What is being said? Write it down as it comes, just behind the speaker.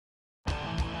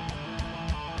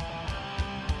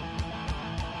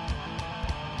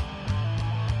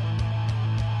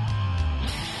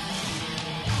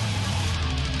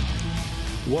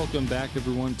Welcome back,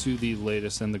 everyone, to the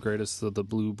latest and the greatest of the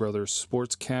Blue Brothers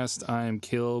Sportscast. I am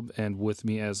Caleb, and with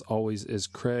me, as always, is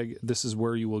Craig. This is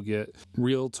where you will get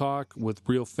real talk with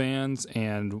real fans,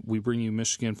 and we bring you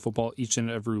Michigan football each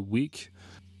and every week.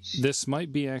 This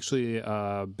might be actually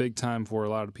a big time for a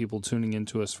lot of people tuning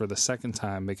into us for the second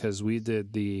time, because we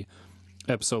did the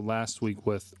episode last week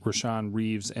with Rashawn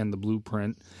Reeves and the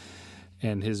Blueprint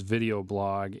and his video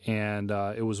blog, and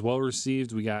it was well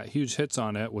received. We got huge hits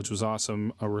on it, which was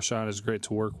awesome. Rashawn is great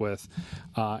to work with,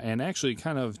 and actually,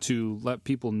 kind of to let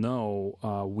people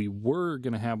know, we were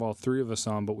going to have all three of us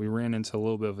on, but we ran into a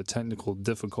little bit of a technical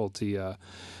difficulty.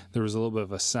 There was a little bit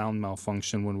of a sound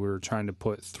malfunction when we were trying to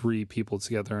put three people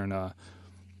together in a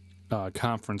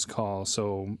conference call.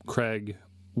 So Craig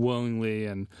willingly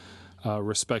and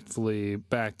respectfully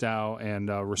backed out, and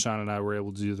Rashawn and I were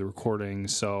able to do the recording.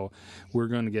 So we're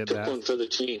going to get took that. One for the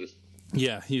team.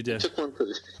 Yeah, you did. Took one for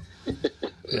the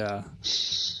Yeah.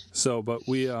 So, but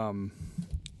we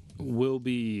will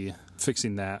be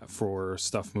fixing that for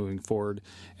stuff moving forward,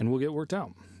 and we'll get worked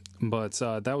out. But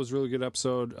that was a really good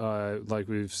episode. Like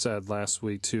we've said last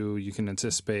week too, you can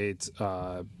anticipate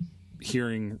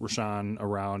hearing Rashawn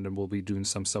around, and we'll be doing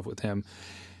some stuff with him.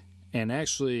 And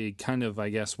actually, kind of, I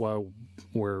guess, while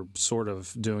we're sort of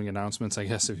doing announcements, I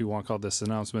guess if you want to call this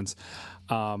announcements,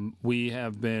 we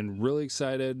have been really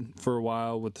excited for a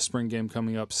while with the spring game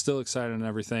coming up, still excited and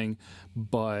everything,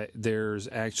 but there's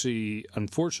actually,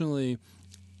 unfortunately,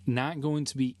 not going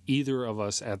to be either of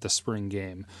us at the spring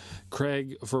game.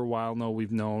 Craig, for a while now,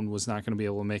 we've known was not going to be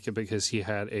able to make it because he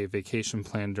had a vacation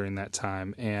plan during that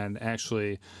time, and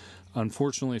actually,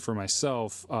 unfortunately for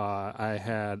myself, I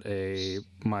had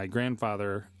my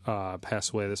grandfather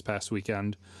pass away this past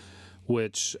weekend,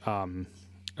 which, I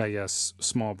guess,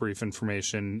 small brief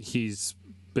information, he's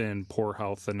been poor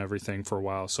health and everything for a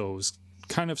while, so it was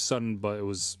kind of sudden, but it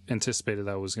was anticipated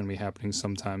that it was going to be happening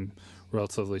sometime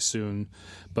relatively soon.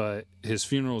 But his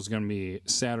funeral is going to be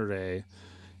Saturday,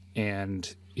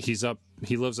 and he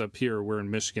lives up here. We're in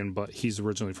Michigan, but he's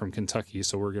originally from Kentucky,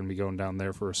 so we're going to be going down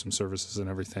there for some services and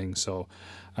everything. So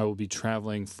I will be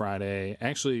traveling Friday.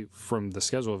 Actually, from the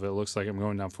schedule of it, it looks like I'm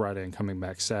going down Friday and coming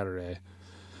back Saturday.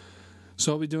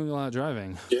 So I'll be doing a lot of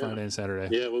driving Friday and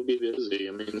Saturday. Yeah, we'll be busy.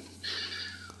 I mean,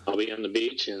 I'll be on the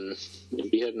beach, and you'll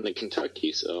be heading to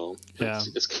Kentucky, so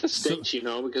it's kind of stinks,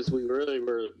 because we really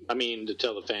were, to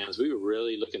tell the fans, we were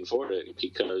really looking forward to it,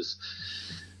 because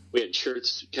we had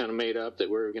shirts kind of made up that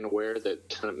we were going to wear that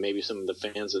kind of maybe some of the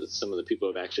fans, some of the people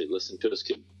who have actually listened to us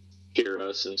could hear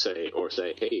us and say,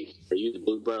 hey, are you the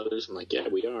Blue Brothers? I'm like, yeah,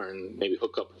 we are, and maybe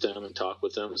hook up with them and talk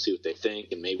with them and see what they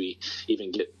think, and maybe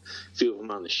even get a few of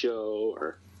them on the show,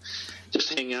 or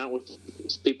just hang out with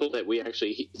people that we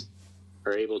actually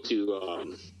are able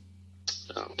to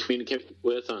communicate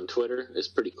with on Twitter. Is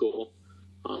pretty cool.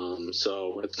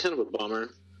 So it's kind of a bummer.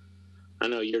 I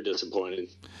know you're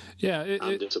disappointed. Yeah,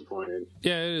 I'm disappointed.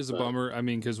 Yeah, it is a bummer.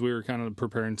 Because we were kind of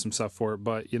preparing some stuff for it,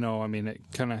 but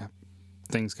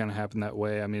things kind of happen that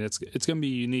way. It's going to be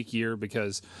a unique year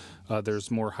because there's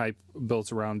more hype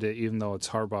built around it, even though it's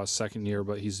Harbaugh's second year.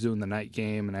 But he's doing the night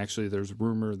game, and actually, there's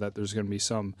rumor that there's going to be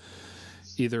some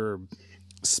either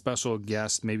special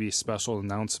guest, maybe special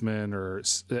announcement, or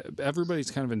everybody's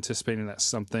kind of anticipating that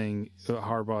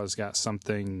Harbaugh's got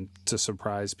something to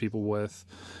surprise people with.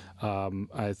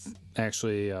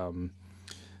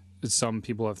 Some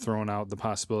people have thrown out the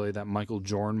possibility that Michael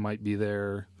Jordan might be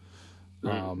there,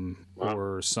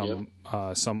 or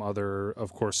some other,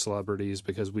 of course, celebrities,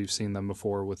 because we've seen them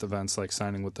before with events like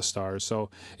Signing with the Stars.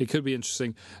 So it could be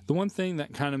interesting. The one thing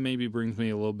that kind of maybe brings me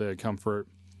a little bit of comfort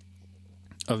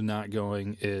of not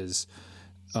going is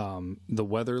the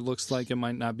weather looks like it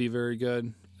might not be very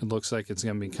good. It looks like it's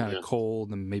going to be kind of cold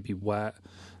and maybe wet.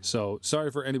 So sorry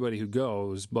for anybody who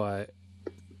goes, but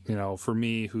for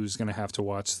me, who's going to have to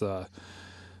watch the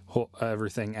whole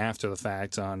everything after the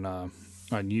fact on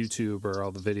YouTube or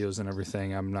all the videos and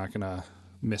everything, I'm not going to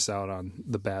miss out on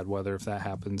the bad weather if that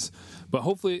happens. But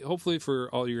hopefully for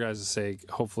all your guys' sake,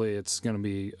 hopefully it's going to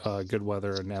be good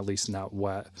weather and at least not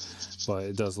wet. But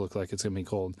it does look like it's going to be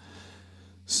cold.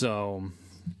 So,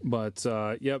 but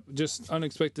just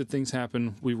unexpected things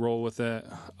happen. We roll with it.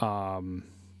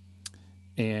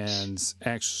 And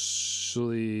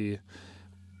actually,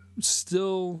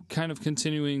 still kind of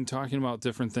continuing talking about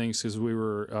different things,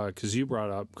 because you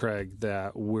brought up, Craig,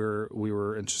 that we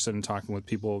were interested in talking with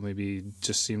people, maybe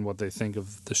just seeing what they think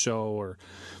of the show or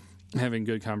having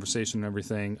good conversation and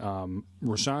everything.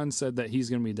 Rashawn said that he's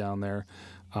going to be down there,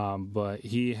 but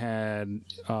he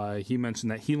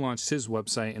mentioned that he launched his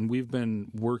website, and we've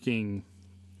been working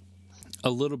a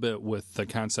little bit with the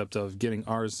concept of getting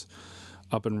ours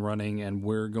up and running, and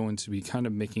we're going to be kind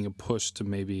of making a push to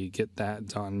maybe get that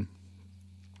done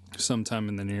sometime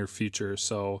in the near future.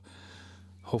 So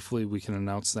hopefully we can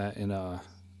announce that in a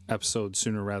episode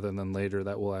sooner rather than later,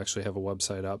 that we'll actually have a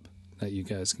website up that you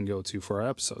guys can go to for our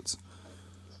episodes.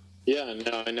 Yeah,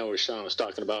 no, I know where Sean was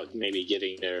talking about maybe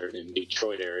getting there in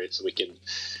Detroit area, so we can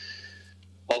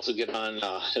also get on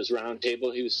his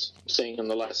roundtable. He was saying in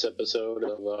the last episode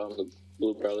of the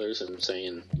Blue Brothers, and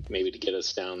saying maybe to get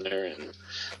us down there and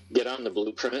get on the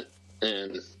blueprint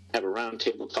and have a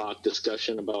roundtable talk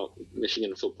discussion about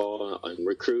Michigan football and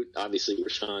recruit. Obviously,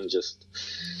 Rashawn just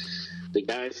the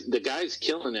guy's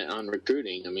killing it on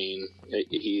recruiting. I mean,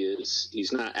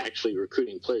 he's not actually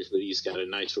recruiting players, but he's got a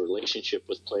nice relationship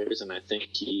with players, and I think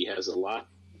he has a lot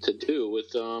to do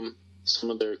with some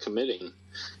of their committing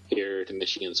here to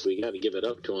Michigan. So we got to give it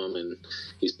up to him, and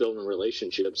he's building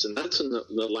relationships. And that's in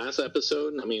the last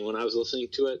episode. I mean, when I was listening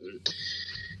to it, and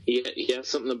he has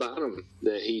something about him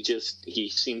that he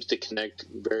seems to connect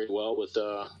very well with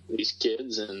these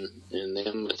kids and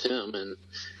them with him,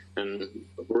 and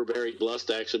we're very blessed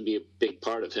to actually be a big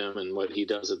part of him and what he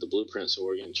does at the Blueprint. So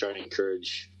we're going to try to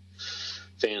encourage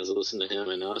fans to listen to him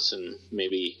and us, and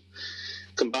maybe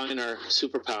combine our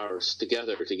superpowers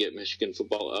together to get Michigan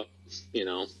football up. We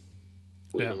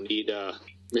don't need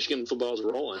Michigan football's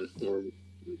rolling, or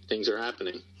things are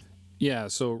happening. Yeah,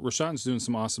 so Rashawn's doing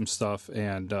some awesome stuff,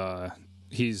 and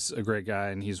he's a great guy,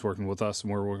 and he's working with us,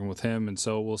 and we're working with him, and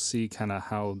so we'll see kind of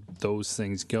how those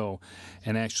things go.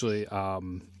 And actually,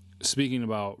 speaking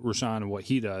about Rashawn and what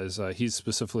he does, he's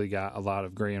specifically got a lot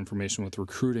of great information with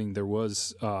recruiting. There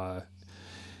was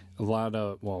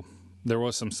there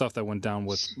was some stuff that went down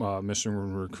with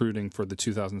Michigan recruiting for the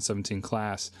 2017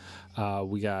 class.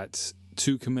 We got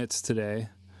 2 commits today.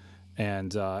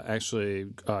 And actually,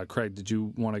 Craig, did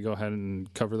you want to go ahead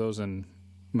and cover those and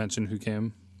mention who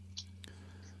came?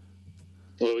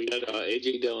 Well, we got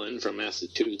A.J. Dillon from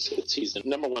Massachusetts. He's the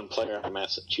number 1 player out of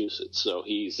Massachusetts, so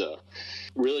he's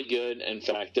really good. In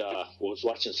fact, was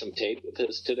watching some tape with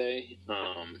his today,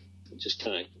 just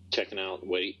kind of checking out the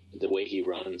way he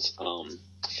runs.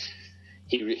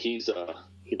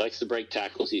 He likes to break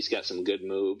tackles. He's got some good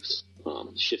moves,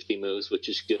 shifty moves, which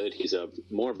is good. He's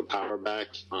more of a power back.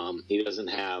 He doesn't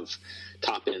have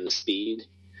top end speed,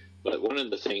 but one of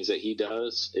the things that he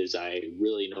does is I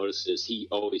really noticed is he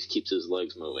always keeps his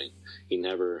legs moving. He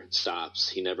never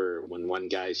stops. When one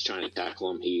guy's trying to tackle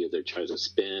him, he either tries to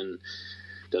spin,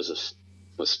 does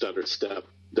a stutter step,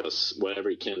 does whatever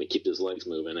he can to keep his legs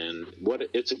moving. And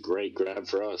it's a great grab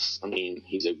for us. I mean,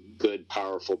 he's a good,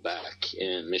 powerful back,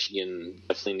 and Michigan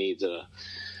definitely needs a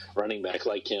running back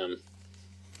like him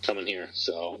coming here.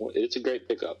 So it's a great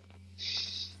pickup.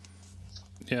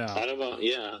 Yeah.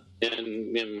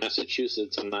 And in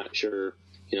Massachusetts, I'm not sure.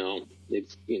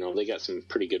 They got some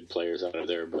pretty good players out of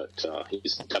there, but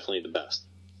he's definitely the best.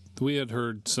 We had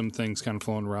heard some things kind of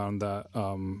flowing around that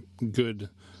good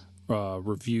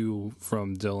review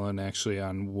from Dylan actually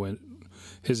on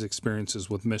his experiences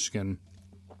with Michigan.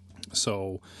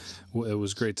 So it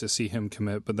was great to see him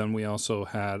commit. But then we also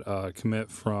had a commit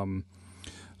from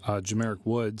Jamerick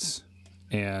Woods,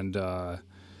 and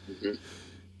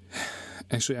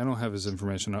actually I don't have his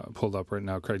information pulled up right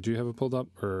now. Craig, do you have it pulled up?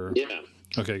 Or yeah.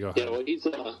 Okay, go ahead. Yeah, well,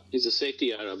 he's a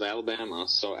safety out of Alabama,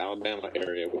 so Alabama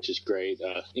area, which is great.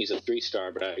 He's a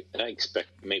 3-star, but I expect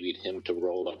maybe him to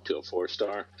roll up to a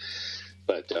 4-star.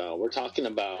 But we're talking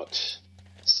about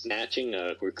snatching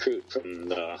a recruit from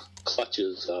the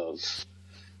clutches of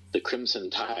the Crimson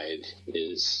Tide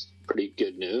is pretty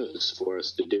good news for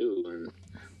us to do,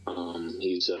 and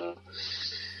he's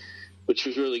which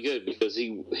was really good because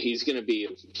he's going to be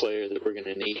a player that we're going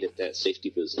to need at that safety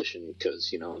position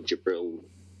because Jabril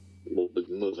will be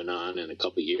moving on in a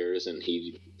couple of years, and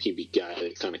he'd be a guy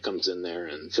that kind of comes in there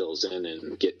and fills in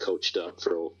and get coached up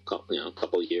for a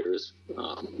couple of years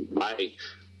by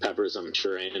Peppers, I'm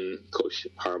sure, and Coach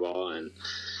Harbaugh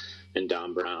and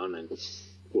Don Brown, and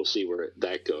we'll see where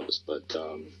that goes. But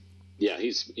yeah,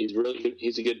 he's really good.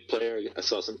 He's a good player. I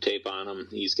saw some tape on him.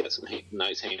 He's got some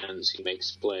nice hands. He makes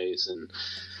plays, and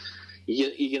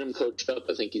you get him coached up,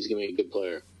 I think he's going to be a good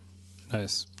player.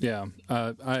 Nice. Yeah.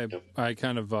 I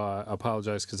kind of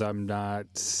apologize because I'm not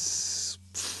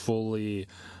fully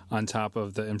on top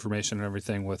of the information and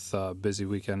everything with busy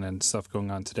weekend and stuff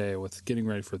going on today with getting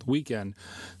ready for the weekend.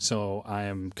 So I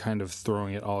am kind of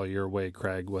throwing it all your way,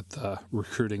 Craig, with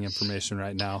recruiting information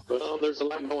right now. Well, there's a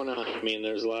lot going on. I mean,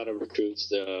 there's a lot of recruits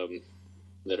that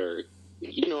are,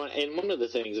 and one of the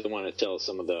things I want to tell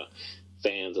some of the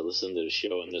fans that listen to the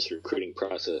show in this recruiting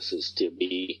process is to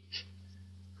be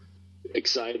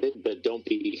excited, but don't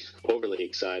be overly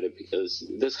excited, because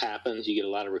this happens. You get a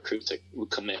lot of recruits that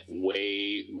commit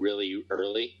really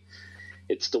early.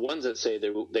 It's the ones that say they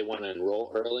want to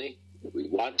enroll early. We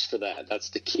watch for that. That's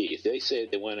the key. If they say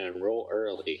they want to enroll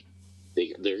early,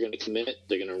 they're going to commit.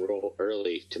 They're going to enroll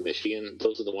early to Michigan.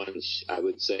 Those are the ones I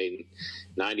would say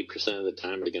 90% of the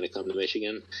time are going to come to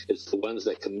Michigan. It's the ones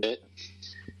that commit,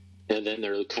 and then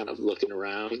they're kind of looking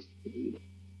around.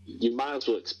 You might as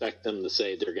well expect them to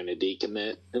say they're going to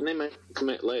decommit, and they might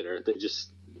commit later. They just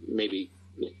maybe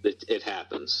it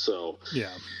happens. So yeah,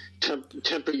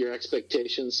 temper your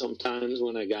expectations sometimes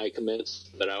when a guy commits.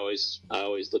 But I always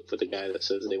look for the guy that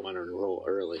says they want to enroll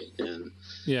early. And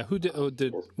yeah, who did?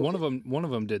 Did one of them? One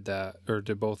of them did that, or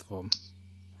did both of them?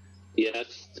 Yeah,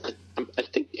 I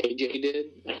think AJ did.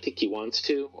 I think he wants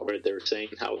to, or they're saying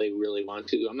how they really want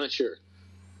to. I'm not sure.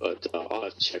 But I'll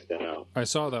have to check that out. I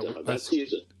saw that. But, that's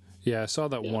usually. Yeah, I saw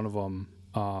that one of them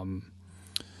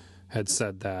had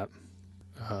said that.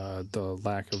 The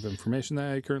lack of information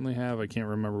that I currently have, I can't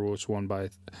remember which one, but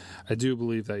I do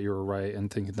believe that you were right in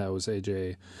thinking that was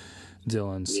AJ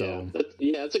Dillon. So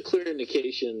yeah, it's a clear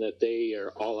indication that they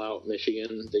are all out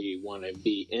Michigan. They want to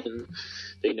be in.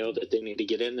 They know that they need to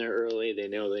get in there early. They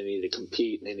know they need to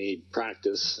compete. They need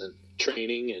practice and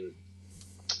training, and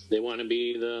they want to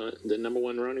be the number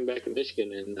one running back in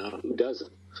Michigan, and who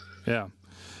doesn't?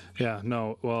 Yeah,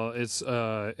 no. Well,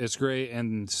 it's great,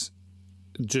 and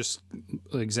just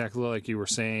exactly like you were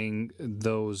saying,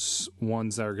 those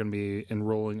ones that are going to be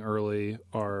enrolling early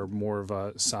are more of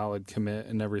a solid commit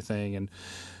and everything. And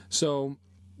so,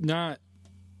 not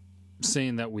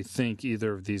saying that we think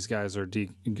either of these guys are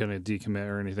going to decommit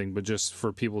or anything, but just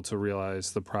for people to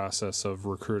realize the process of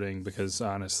recruiting, because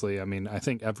honestly, I mean, I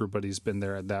think everybody's been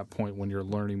there at that point when you're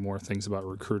learning more things about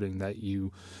recruiting, that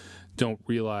you don't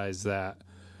realize that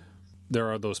there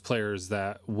are those players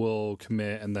that will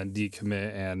commit and then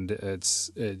decommit,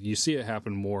 and you see it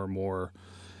happen more and more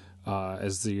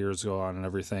as the years go on and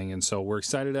everything. And so we're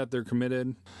excited that they're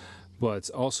committed. But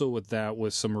also with that,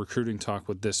 with some recruiting talk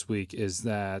with this week, is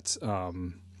that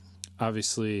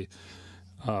obviously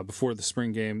before the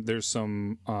spring game, there's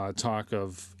some talk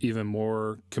of even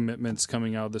more commitments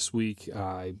coming out this week.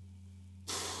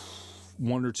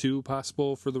 One or two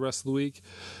possible for the rest of the week.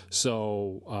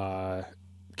 So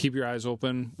keep your eyes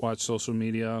open. Watch social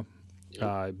media.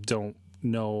 Don't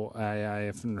know. I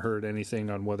haven't heard anything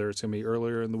on whether it's going to be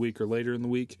earlier in the week or later in the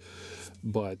week.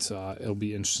 But it'll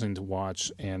be interesting to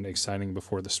watch and exciting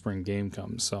before the spring game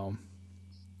comes. So,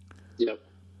 yep,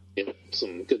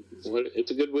 some good.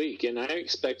 It's a good week, and I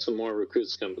expect some more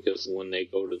recruits to come, because when they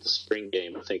go to the spring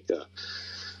game, I think a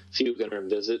few are going to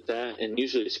visit that, and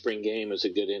usually spring game is a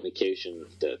good indication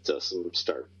that some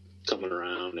start coming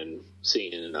around and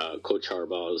seeing Coach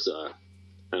Harbaugh's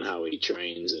and how he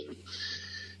trains and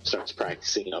starts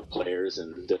practicing up players,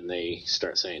 and then they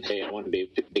start saying, "Hey, I want to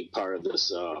be a big part of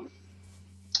this."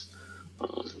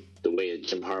 The way that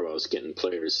Jim Harbaugh is getting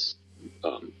players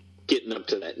getting up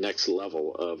to that next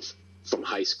level of from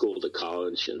high school to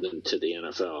college and then to the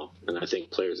NFL. And I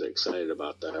think players are excited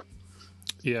about that.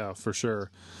 Yeah, for sure.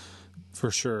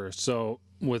 So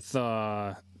with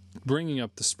bringing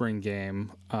up the spring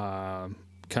game, kind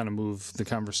of move the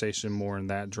conversation more in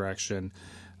that direction.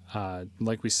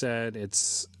 Like we said,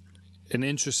 it's an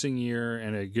interesting year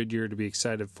and a good year to be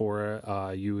excited for.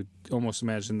 You would almost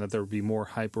imagine that there would be more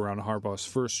hype around Harbaugh's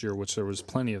first year, which there was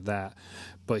plenty of that.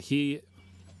 But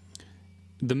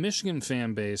the Michigan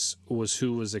fan base was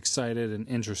who was excited and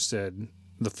interested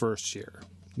the first year.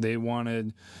 They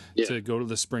wanted to go to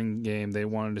the spring game. They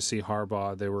wanted to see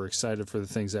Harbaugh. They were excited for the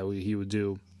things that he would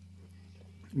do.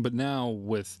 But now,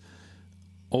 with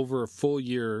over a full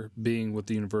year being with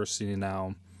the university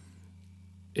now,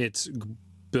 it's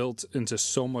built into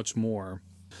so much more.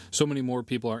 So many more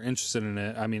people are interested in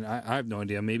it. I mean, I have no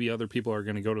idea. Maybe other people are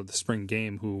going to go to the spring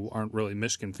game who aren't really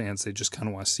Michigan fans. They just kind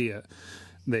of want to see it.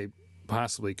 They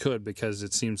possibly could, because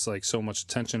it seems like so much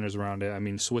attention is around it. I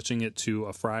mean, switching it to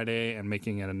a Friday and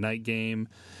making it a night game,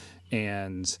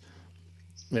 and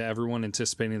everyone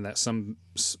anticipating that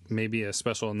maybe a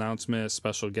special announcement, a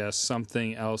special guest,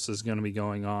 something else is going to be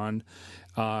going on.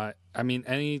 I mean,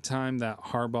 any time that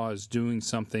Harbaugh is doing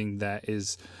something that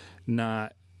is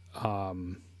not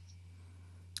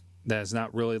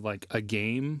really like a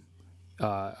game,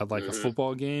 like a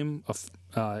football game,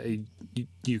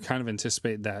 you kind of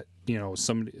anticipate that, you know,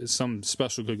 some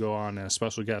special could go on and a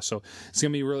special guest. So it's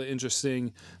going to be really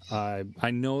interesting.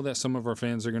 I know that some of our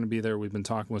fans are going to be there. We've been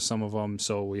talking with some of them,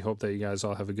 so we hope that you guys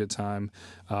all have a good time.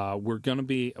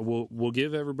 We'll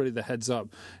give everybody the heads up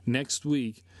next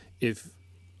week. If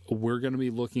we're going to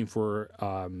be looking for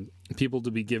people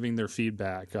to be giving their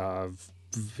feedback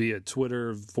via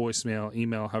Twitter, voicemail,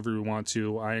 email, however you want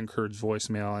to. I encourage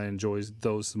voicemail. I enjoy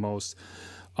those the most,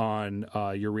 on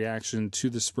your reaction to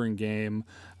the spring game.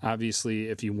 Obviously,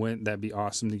 if you went, that'd be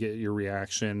awesome to get your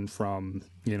reaction from,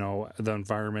 you know, the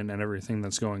environment and everything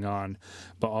that's going on.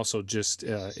 But also just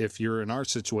if you're in our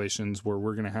situations where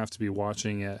we're going to have to be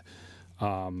watching it,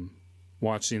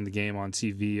 watching the game on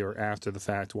TV or after the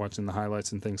fact, watching the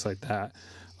highlights and things like that,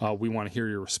 we want to hear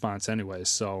your response anyway.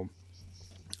 So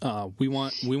we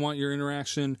want your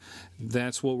interaction.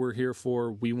 That's what we're here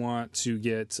for. We want to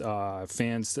get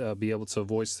fans to be able to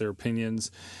voice their opinions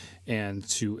and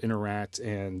to interact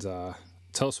and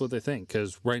tell us what they think.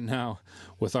 Because right now,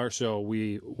 with our show,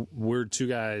 we're two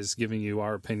guys giving you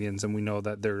our opinions, and we know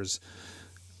that there's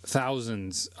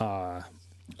thousands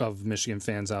of Michigan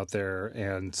fans out there,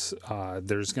 and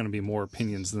there's going to be more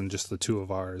opinions than just the two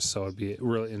of ours. So it'd be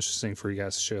really interesting for you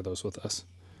guys to share those with us.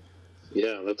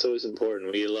 Yeah, that's always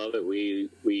important. We love it. We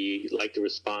like to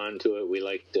respond to it. We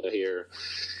like to hear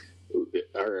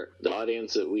the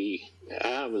audience that we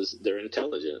have they're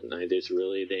intelligent. And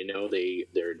they know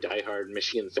they're diehard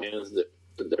Michigan fans.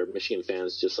 They're Michigan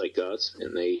fans just like us,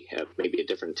 and they have maybe a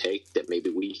different take that maybe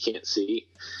we can't see,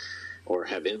 or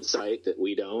have insight that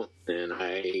we don't. And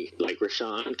I like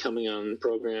Rashawn coming on the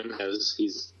program,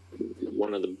 he's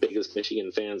one of the biggest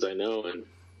Michigan fans I know, and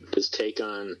his take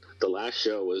on the last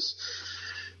show was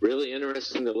really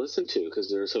interesting to listen to, because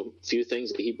there's a few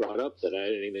things that he brought up that I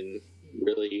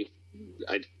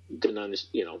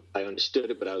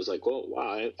understood it, but I was like, whoa,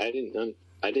 wow, I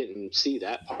didn't see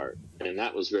that part, and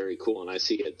that was very cool. And I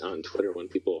see it on Twitter when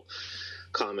people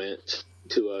comment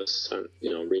to us,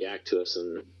 react to us,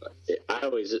 and I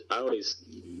always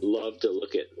love to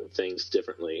look at things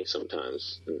differently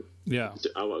sometimes. Yeah,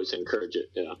 I always encourage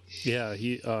it. Yeah.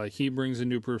 He brings a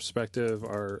new perspective.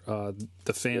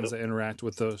 The fans that interact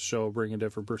with the show bring a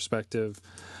different perspective.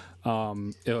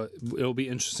 It'll be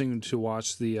interesting to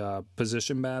watch the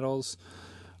position battles.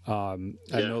 I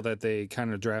know that they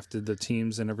kind of drafted the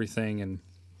teams and everything, and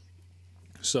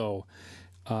so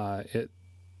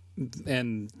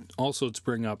and also to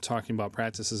bring up talking about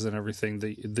practices and everything,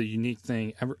 the unique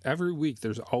thing every week,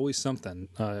 there's always something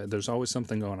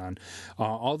going on,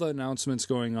 all the announcements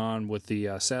going on with the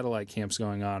satellite camps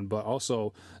going on, but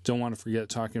also don't want to forget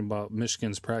talking about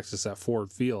Michigan's practice at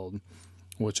Ford Field,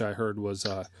 which I heard was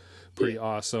pretty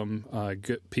awesome.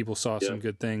 Good people saw some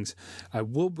good things. I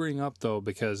will bring up though,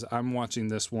 because I'm watching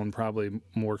this one probably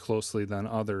more closely than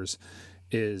others,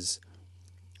 is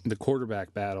the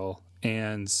quarterback battle.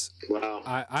 And wow,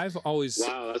 I've always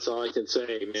that's all I can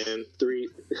say, man. 3.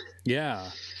 Yeah,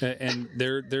 and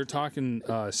they're talking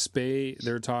Spay.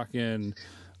 They're talking.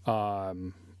 Yeah,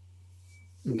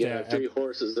 3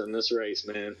 horses in this race,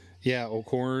 man. Yeah,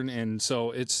 O'Korn, and so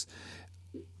it's.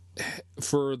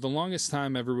 For the longest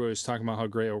time, everybody was talking about how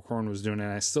great O'Korn was doing,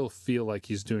 and I still feel like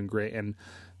he's doing great. And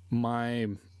I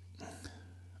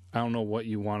don't know what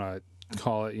you want to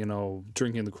call it,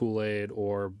 drinking the Kool-Aid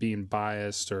or being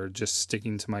biased or just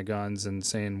sticking to my guns and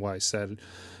saying what I said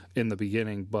in the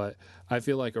beginning, but I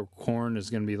feel like O'Korn is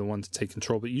going to be the one to take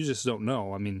control, but you just don't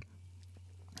know. I mean,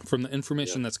 from the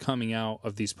information that's coming out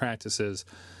of these practices,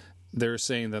 they're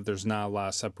saying that there's not a lot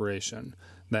of separation,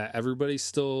 that everybody's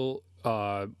still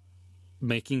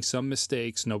making some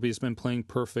mistakes. Nobody's been playing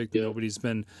perfect. Nobody's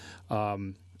been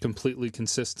completely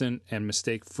consistent and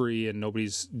mistake-free, and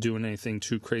nobody's doing anything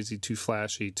too crazy, too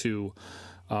flashy, too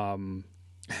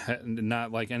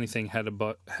not like anything head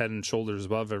and shoulders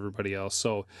above everybody else.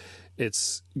 So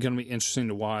it's going to be interesting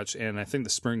to watch, and I think the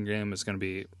spring game is going to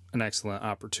be an excellent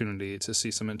opportunity to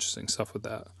see some interesting stuff with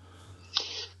that.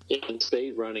 Yeah, and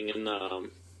Spade running and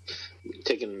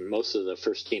taking most of the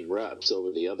first team reps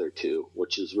over the other two,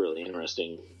 which is really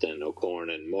interesting than O'Korn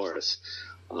and Morris.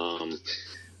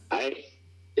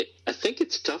 I think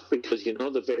it's tough because,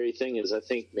 the very thing is, I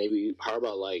think maybe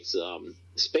Harbaugh likes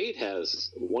Spade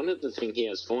has one of the things he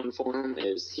has going for him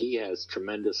is he has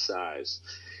tremendous size.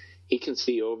 He can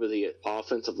see over the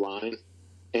offensive line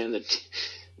and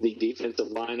the defensive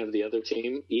line of the other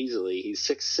team easily. He's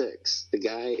 6'6". The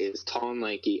guy is tall and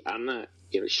lanky. I'm not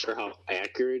sure how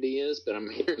accurate he is, but I'm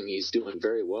hearing he's doing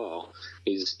very well.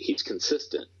 He's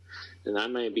consistent. And I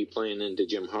might be playing into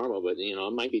Jim Harbaugh, but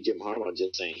it might be Jim Harbaugh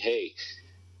just saying, "Hey,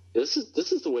 this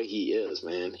is the way he is,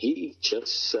 man." He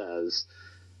just says,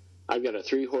 "I've got a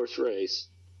 3-horse race,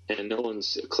 and no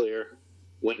one's a clear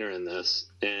winner in this,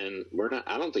 and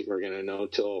I don't think we're going to know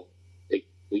till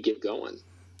we get going."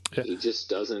 Yeah. He just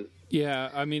doesn't. Yeah,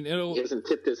 I mean, he hasn't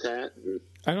tipped his hat.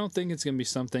 I don't think it's going to be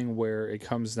something where it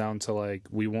comes down to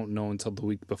we won't know until the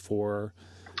week before.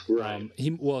 Right.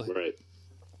 Right.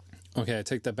 Okay, I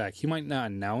take that back. He might not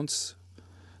announce,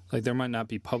 like there might not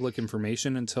be public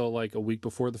information until like a week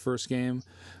before the first game,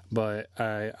 but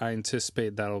I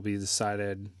anticipate that'll be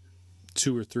decided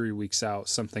 2 or 3 weeks out,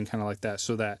 something kind of like that,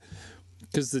 so that,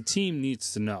 because the team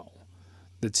needs to know.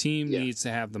 The team needs to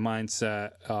have the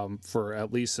mindset for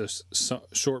at least a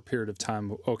short period of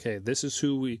time. Okay, this is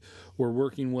who we're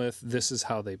working with. This is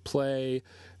how they play.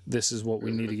 This is what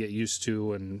we need to get used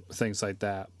to and things like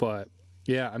that. But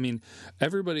yeah, I mean,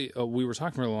 everybody. We were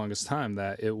talking for the longest time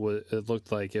that it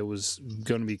looked like it was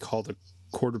going to be called a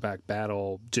quarterback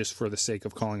battle just for the sake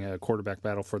of calling it a quarterback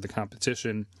battle for the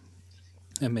competition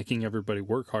and making everybody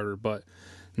work harder. But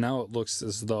now it looks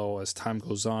as though, as time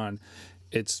goes on,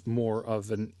 it's more of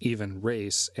an even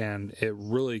race, and it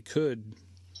really could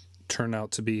turn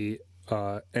out to be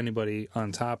anybody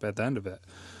on top at the end of it.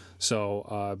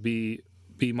 So be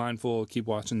mindful, keep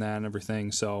watching that and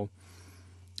everything. So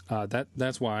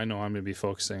that's why I know I'm going to be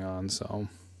focusing on. So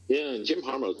yeah, and Jim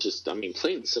Harbaugh just, I mean,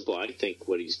 plain and simple, I think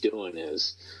what he's doing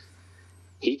is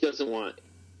he doesn't want.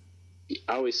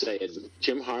 I always say it,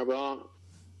 Jim Harbaugh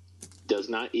does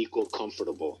not equal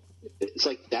comfortable. It's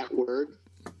like that word.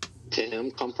 To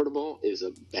him, comfortable is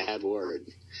a bad word.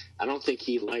 I don't think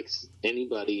he likes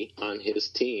anybody on his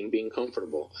team being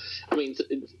comfortable. I mean,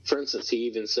 for instance, he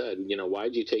even said,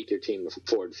 why'd you take your team to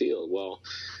Ford Field? Well,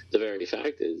 the very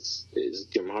fact is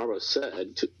Jim Harbaugh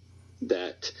said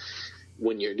that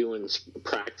when you're doing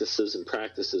practices and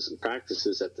practices and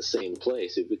practices at the same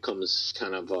place, it becomes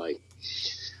kind of like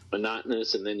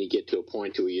monotonous, and then you get to a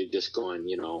point where you're just going,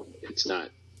 it's not.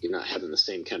 You're not having the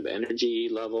same kind of energy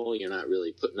level. You're not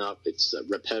really putting up. It's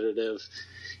repetitive,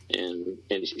 and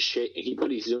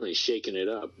what he's doing is shaking it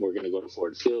up. We're going to go to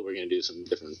Ford Field. We're going to do some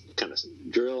different kind of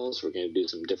drills. We're going to do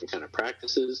some different kind of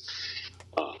practices.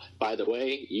 By the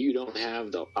way, you don't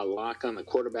have a lock on the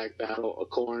quarterback battle,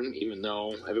 O'Korn, even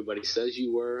though everybody says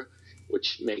you were,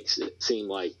 which makes it seem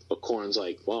like O'Korn's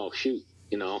like, well, shoot,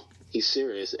 he's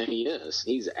serious, and he is.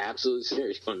 He's absolutely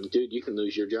serious. Going, dude, you can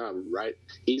lose your job right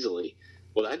easily.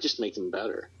 Well, that just makes him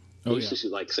better. He's just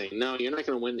like saying, no, you're not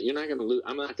going to win. You're not going to lose.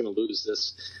 I'm not going to lose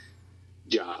this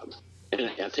job. And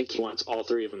I think he wants all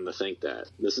three of them to think that.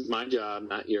 This is my job,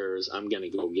 not yours. I'm going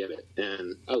to go get it.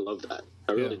 And I love that.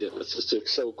 I really do. It's just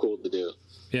so cool to do.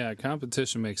 Yeah,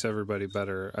 competition makes everybody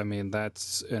better. I mean,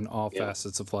 that's in all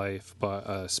facets of life, but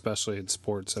especially in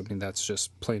sports. I mean, that's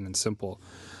just plain and simple.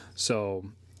 So,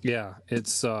 yeah,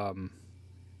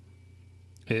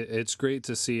 it's great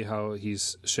to see how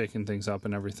he's shaking things up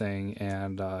and everything,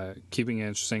 and keeping it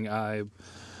interesting. I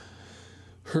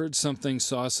heard something,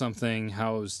 saw something,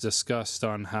 how it was discussed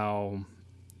on how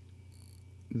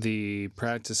the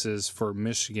practices for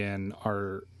Michigan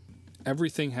are,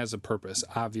 everything has a purpose,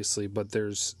 obviously, but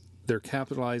they're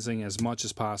capitalizing as much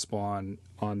as possible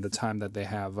on the time that they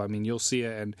have. I mean, you'll see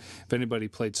it, and if anybody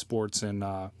played sports in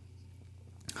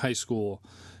high school,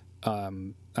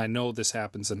 I know this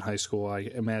happens in high school. I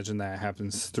imagine that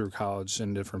happens through college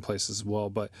and different places as well.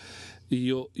 But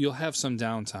you'll have some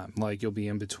downtime, like you'll be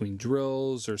in between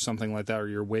drills or something like that, or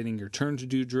you're waiting your turn to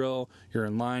do drill. You're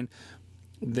in line.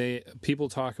 People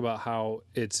talk about how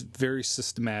it's very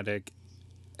systematic,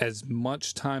 as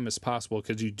much time as possible,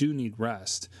 because you do need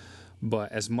rest.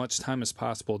 But as much time as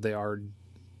possible, they are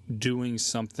doing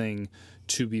something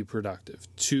to be productive,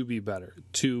 to be better,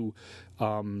 to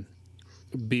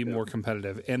be more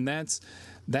competitive. And that's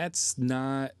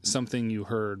not something you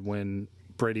heard when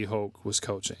Brady Hoke was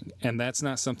coaching, and that's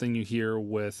not something you hear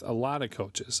with a lot of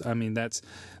coaches. I mean, that's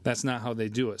not how they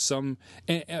do it.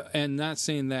 And not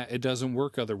saying that it doesn't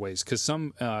work other ways, because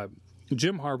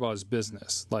Jim Harbaugh's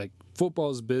business, like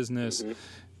football's business. Mm-hmm.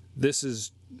 This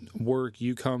is work.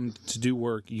 You come to do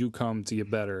work. You come to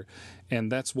get better. And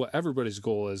that's what everybody's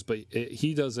goal is. But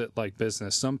he does it like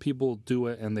business. Some people do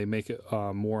it and they make it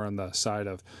more on the side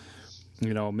of,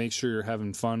 make sure you're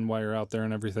having fun while you're out there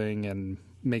and everything, and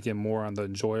make it more on the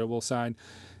enjoyable side.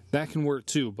 That can work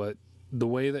too. But the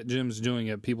way that Jim's doing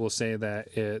it, people say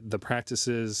that the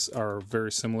practices are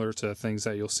very similar to things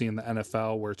that you'll see in the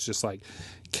NFL, where it's just like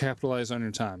capitalize on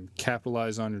your time,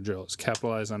 capitalize on your drills,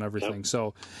 capitalize on everything. Yep.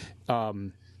 So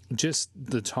just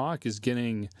the talk is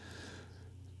getting,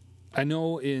 I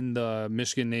know in the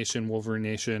Michigan Nation, Wolverine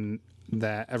Nation,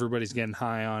 that everybody's getting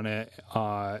high on it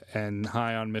and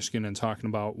high on Michigan and talking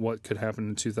about what could happen in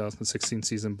the 2016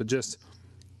 season, but just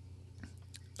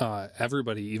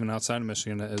everybody, even outside of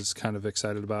Michigan, is kind of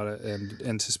excited about it and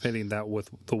anticipating that with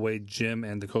the way Jim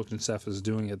and the coaching staff is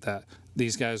doing it, that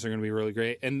these guys are going to be really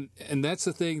great. And that's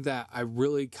the thing that I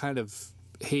really kind of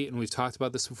hate, and we've talked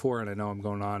about this before, and I know I'm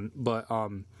going on, but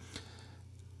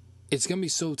it's going to be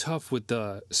so tough with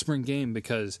the spring game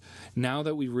because now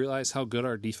that we realize how good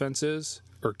our defense is,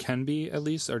 or can be at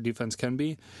least, our defense can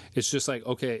be, it's just like,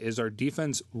 okay, is our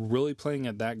defense really playing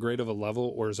at that great of a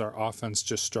level, or is our offense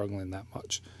just struggling that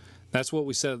much? That's what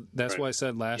we said. That's what I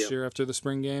said last year after the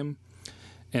spring game.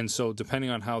 And so depending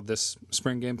on how this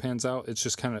spring game pans out, it's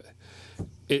just kind of,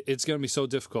 it's going to be so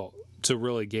difficult to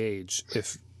really gauge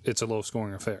if it's a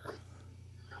low-scoring affair.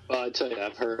 Well, I tell you,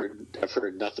 I've heard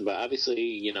nothing but,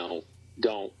 obviously, a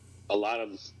lot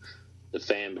of the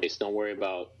fan base don't worry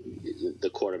about the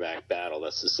quarterback battle.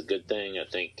 That's just a good thing. I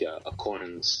think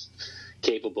Corn's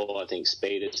capable. I think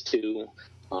Spade is too,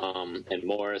 and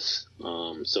Morris.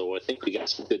 So I think we got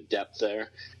some good depth there,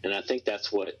 and I think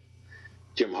that's what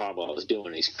Jim Harbaugh is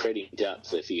doing. He's creating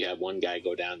depth. If you have one guy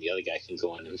go down, the other guy can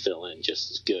go in and fill in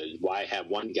just as good. Why have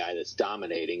one guy that's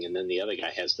dominating and then the other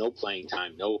guy has no playing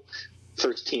time, no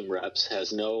first team reps,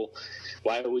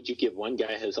 why would you give one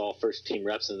guy has all first team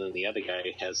reps and then the other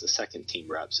guy has the second team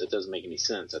reps? It doesn't make any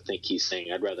sense. I think he's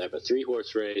saying I'd rather have a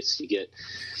 3-horse race. You get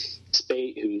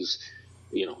Spate, who's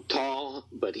tall,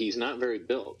 but he's not very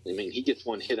built. I mean, he gets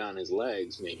one hit on his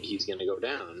legs, maybe he's going to go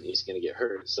down. He's going to get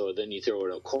hurt. So then you throw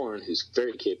it at Corn, who's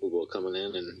very capable of coming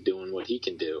in and doing what he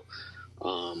can do.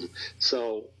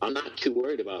 So I'm not too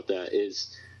worried about that.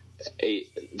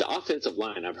 The offensive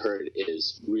line I've heard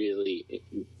is really,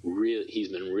 he's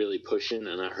been really pushing,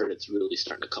 and I heard it's really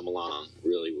starting to come along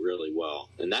really, really well.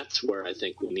 And that's where I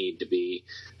think we need to be.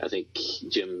 I think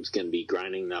Jim's going to be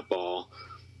grinding that ball.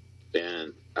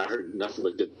 And I heard nothing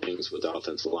but good things with the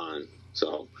offensive line.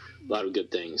 So a lot of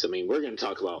good things. I mean, we're going to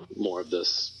talk about more of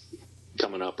this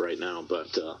coming up right now,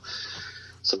 but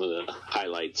some of the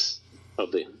highlights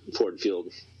of the Ford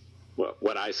Field,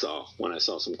 what I saw when I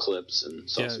saw some clips and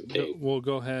saw some tape. We'll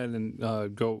go ahead and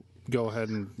go ahead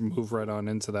and move right on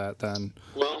into that then.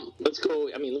 Well, let's go.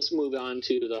 I mean, let's move on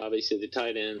to obviously the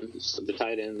tight ends. The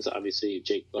tight ends, obviously,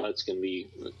 Jake Butt's going to be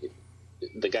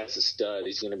the guy's a stud.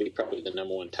 He's going to be probably the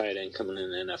number one tight end coming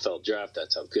in the NFL draft.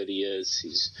 That's how good he is.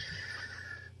 He's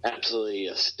absolutely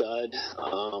a stud.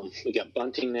 We got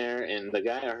Bunting there, and the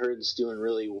guy I heard is doing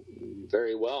really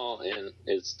very well, and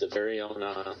it's the very own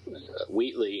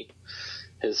Wheatley.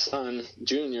 His son,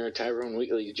 Junior, Tyrone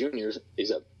Wheatley Jr.,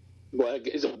 is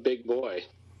a big boy.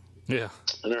 Yeah.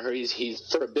 And I heard he's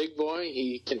for a big boy,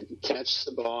 he can catch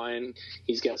the ball, and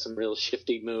he's got some real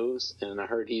shifty moves, and I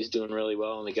heard he's doing really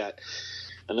well. And they got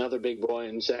another big boy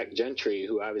in Zach Gentry,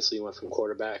 who obviously went from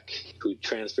quarterback, who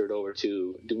transferred over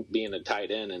to being a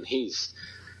tight end, and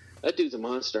that dude's a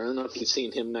monster. I don't know if you've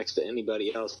seen him next to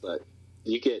anybody else, but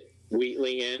you get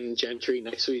Wheatley and Gentry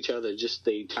next to each other, just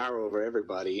they tower over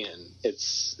everybody, and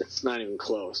it's not even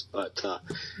close. But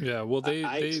yeah, well,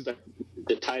 I expect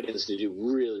the tight ends to do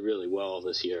really, really well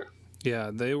this year.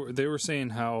 Yeah, they were saying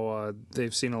how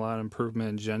they've seen a lot of improvement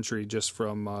in Gentry just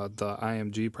from the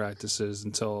IMG practices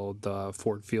until the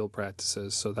Ford Field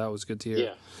practices, so that was good to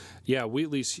hear. Yeah,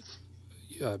 Wheatley's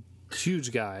a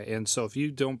huge guy, and so if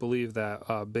you don't believe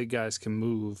that big guys can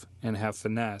move and have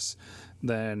finesse,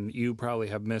 then you probably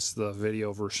have missed the video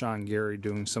of Rashawn Gary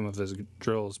doing some of his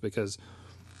drills, because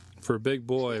for a big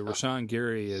boy, Rashawn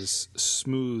Gary is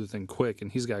smooth and quick,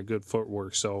 and he's got good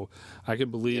footwork. So I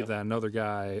can believe that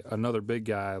another big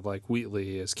guy like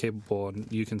Wheatley is capable, and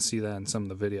you can see that in some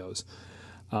of the videos.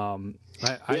 I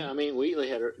mean,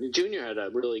 Wheatley Junior had a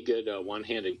really good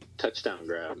one-handed touchdown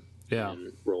grab. Yeah.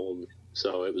 And rolled.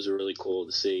 So it was really cool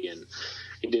to see, and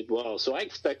he did well. So I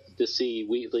expect to see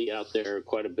Wheatley out there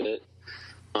quite a bit.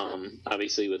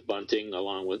 Obviously with Bunting,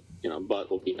 along with,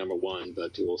 Butt will be number one,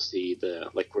 but we'll see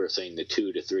like we were saying, the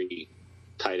 2 to 3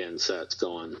 tight end sets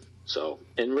going. So,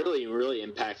 and really, really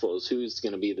impactful is who's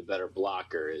going to be the better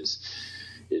blocker. Is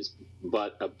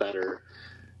Butt a better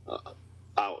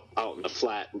out in the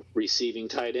flat receiving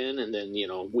tight end, and then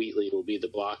Wheatley will be the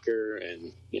blocker,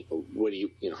 and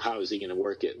how is he going to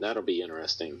work it? That'll be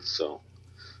interesting. So,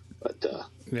 but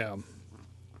yeah.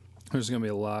 There's going to be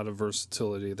a lot of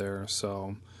versatility there,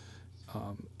 so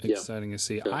exciting to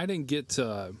see. Yeah. I didn't get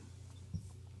to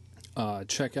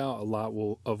check out a lot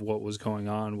of what was going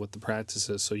on with the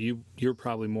practices, so you're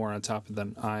probably more on top of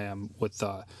than I am with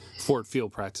the Ford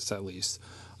Field practice, at least.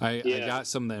 I got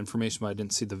some of the information, but I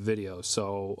didn't see the video,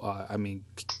 so, I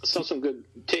saw some good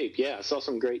tape, I saw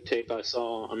some great tape. I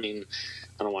don't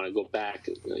want to go back.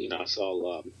 I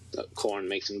saw Corn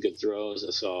make some good throws.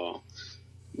 I saw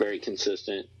very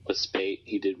consistent with Spate.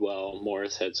 He did well.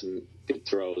 Morris had some good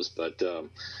throws, but I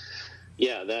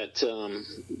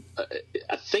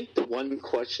think the one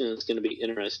question that's going to be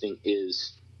interesting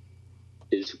is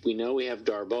we know we have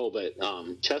Darboh,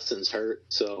 but Cheston's hurt,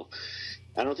 so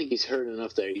I don't think he's hurt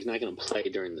enough that he's not going to play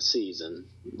during the season.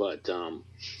 But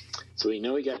so we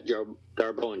know he got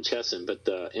Darboh and Chesson. But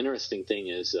the interesting thing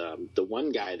is the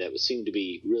one guy that seemed to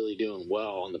be really doing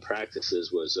well in the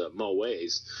practices was Mo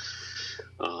Ways.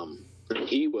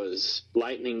 He was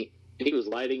lighting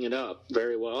it up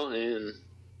very well and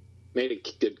made a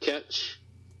good catch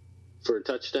for a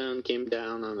touchdown. Came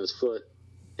down on his foot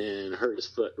and hurt his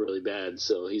foot really bad.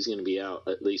 So he's going to be out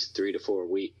at least 3 to 4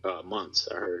 months,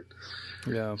 I heard.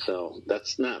 Yeah. So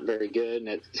that's not very good, and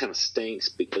it kind of stinks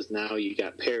because now you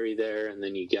got Perry there, and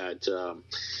then you got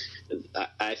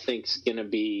I think it's going to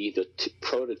be the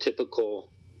prototypical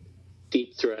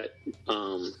deep threat,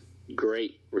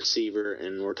 great receiver,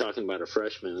 and we're talking about a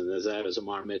freshman, and that is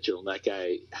Amar Mitchell. That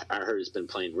guy, I heard, has been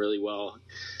playing really well.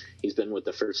 He's been with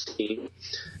the first team,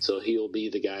 so he'll be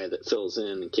the guy that fills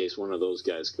in case one of those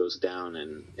guys goes down,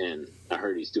 and I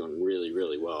heard he's doing really,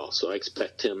 really well. So I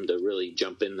expect him to really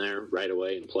jump in there right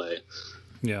away and play.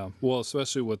 Yeah, well,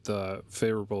 especially with the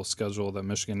favorable schedule that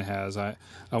Michigan has, I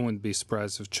wouldn't be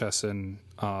surprised if Chesson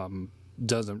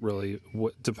doesn't really,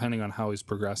 depending on how he's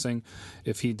progressing,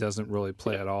 if he doesn't really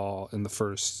play at all in the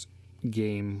first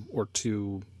game or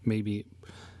two, maybe.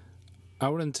 I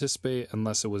would anticipate,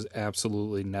 unless it was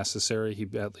absolutely necessary,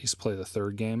 he'd at least play the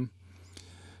third game.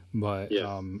 But,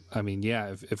 I mean,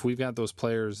 yeah, if we've got those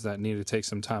players that need to take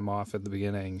some time off at the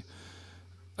beginning,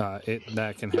 that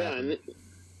can happen. Yeah, and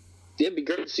it'd be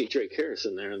great to see Drake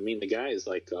Harrison there. I mean, the guy is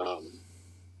like,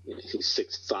 he's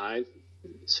 6'5",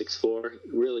 6'4",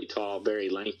 really tall, very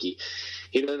lanky.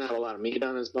 He doesn't have a lot of meat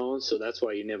on his bones, so that's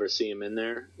why you never see him in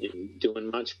there doing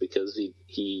much, because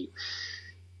he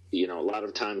a lot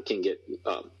of time can get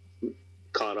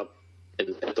caught up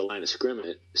at the line of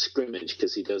scrimmage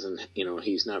because he doesn't,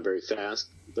 he's not very fast,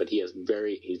 but he's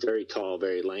very tall,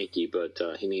 very lanky, but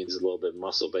he needs a little bit of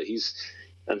muscle. But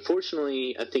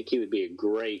unfortunately, I think he would be a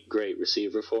great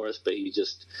receiver for us, but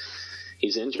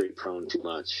he's injury prone too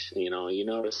much. You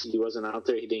notice he wasn't out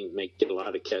there. He didn't get a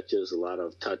lot of catches, a lot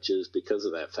of touches because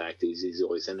of that fact. He's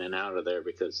always in and out of there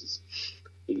because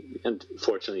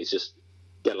unfortunately he's just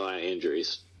got a lot of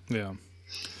injuries. Yeah.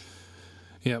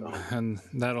 Yep, and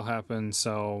that'll happen.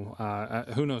 So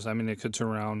who knows? I mean, it could turn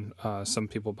around. Some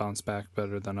people bounce back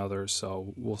better than others,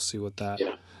 so we'll see what that.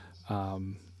 Yeah.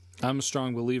 I'm a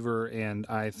strong believer, and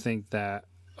I think that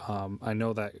I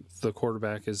know that the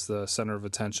quarterback is the center of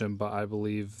attention, but I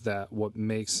believe that what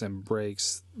makes and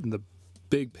breaks the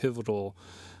big pivotal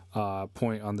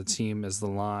point on the team is the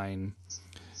line.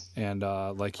 And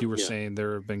like you were saying,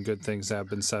 there have been good things that have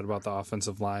been said about the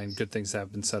offensive line, good things that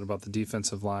have been said about the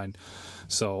defensive line.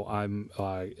 So I'm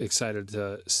excited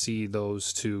to see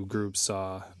those two groups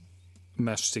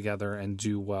mesh together and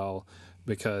do well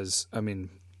because, I mean,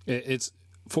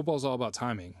 football's all about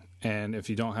timing. And if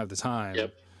you don't have the time,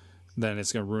 then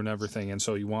it's going to ruin everything. And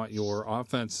so you want your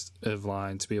offensive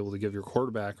line to be able to give your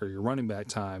quarterback or your running back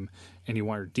time, and you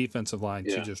want your defensive line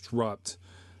to disrupt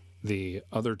the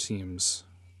other team's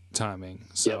timing.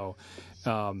 So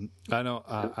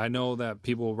I know that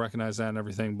people recognize that and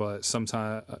everything, but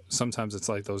sometimes it's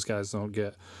like those guys don't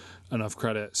get enough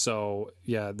credit. So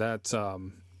yeah, that's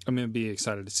I'm gonna be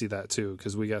excited to see that too,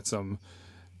 because we got some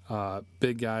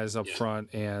big guys up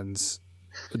front and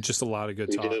just a lot of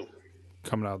good talk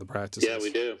coming out of the practices. Yeah,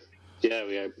 we do. Yeah,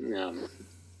 we got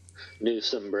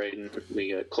Newsom, Braden,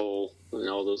 we got Cole, and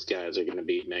all those guys are going to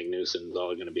be, Mag Newsom's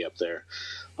all going to be up there.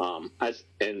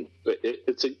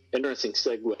 It's an interesting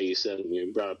segue you said when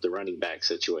you brought up the running back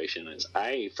situation. Is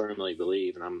I firmly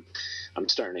believe, and I'm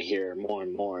starting to hear more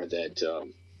and more that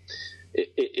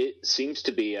it seems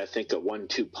to be, I think, a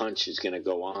 1-2 punch is going to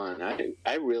go on.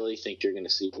 I really think you're going to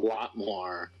see a lot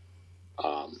more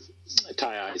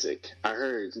Ty Isaac. I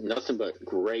heard nothing but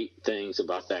great things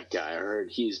about that guy. I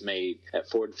heard he's made at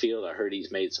Ford Field. I heard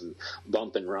he's made some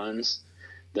bump and runs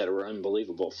that were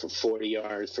unbelievable for 40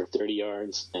 yards, for 30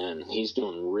 yards, and he's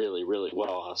doing really, really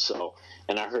well. So,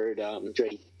 and I heard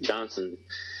Drake Johnson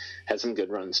had some good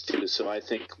runs too. So I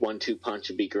think 1-2 punch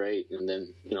would be great, and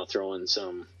then throw in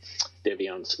some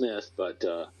De'Veon Smith. But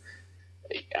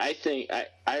I think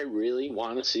I really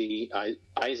want to see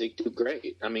Isaac do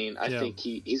great. I mean, I think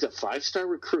he's a 5-star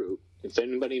recruit. If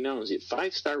anybody knows, he's a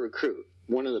 5-star recruit,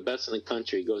 one of the best in the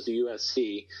country. He goes to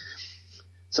USC.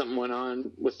 Something went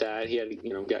on with that. He had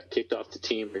got kicked off the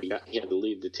team, or he had to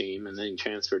leave the team, and then he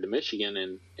transferred to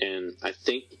Michigan. And I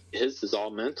think his is all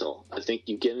mental. I think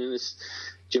you get in this,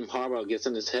 Jim Harbaugh gets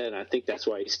in his head, and I think that's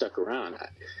why he stuck around.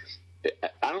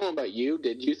 I don't know about you.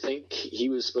 Did you think he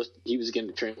was going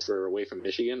to transfer away from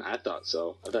Michigan? I thought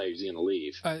so. I thought he was going to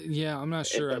leave. Yeah, I'm not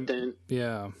sure. But then,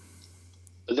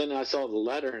 But then I saw the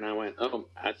letter and I went, oh,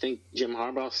 I think Jim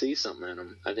Harbaugh sees something in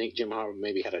him. I think Jim Harbaugh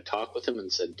maybe had a talk with him and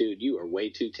said, dude, you are way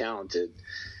too talented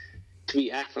to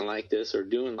be acting like this or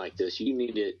doing like this. You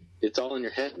need it. It's all in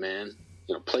your head, man.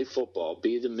 You know, play football,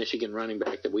 be the Michigan running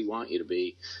back that we want you to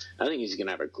be. I think he's going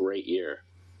to have a great year.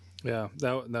 Yeah,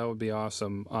 that would be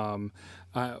awesome.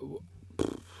 I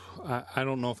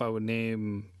don't know if I would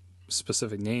name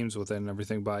specific names with it and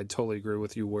everything, but I totally agree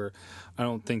with you where I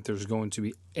don't think there's going to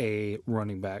be a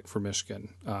running back for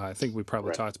Michigan. I think we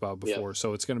probably talked about it before. Yeah.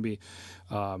 So it's going to be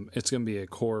a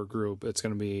core group. It's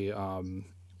going to be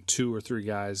 2 or 3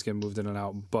 guys getting moved in and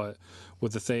out. But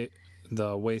with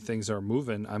the way things are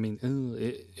moving, I mean,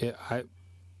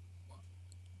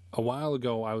 a while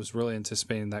ago I was really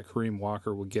anticipating that Kareem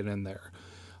Walker would get in there.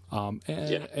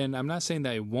 And I'm not saying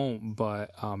that it won't,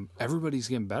 but everybody's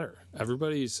getting better.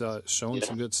 Everybody's showing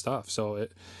some good stuff. So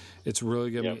it's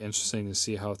really going to be interesting to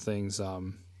see how things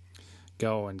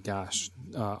go. And gosh,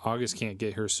 August can't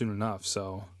get here soon enough.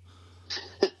 So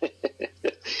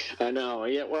I know.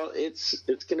 Yeah. Well, it's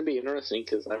going to be interesting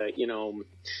because I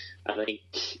think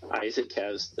Isaac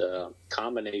has the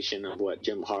combination of what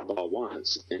Jim Harbaugh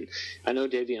wants, and I know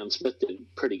Davion Smith did a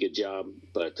pretty good job,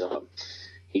 but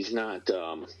he's not.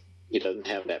 He doesn't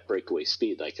have that breakaway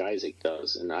speed like Isaac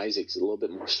does, and Isaac's a little bit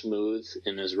more smooth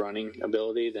in his running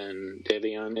ability than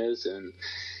Davion is, and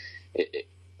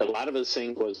a lot of his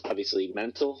thing was obviously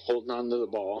mental, holding on to the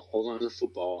ball, holding on to the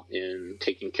football, and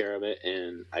taking care of it.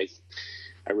 And I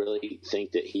really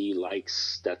think that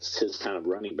that's his kind of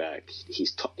running back.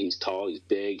 He's tall, he's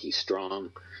big, he's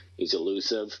strong, he's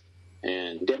elusive,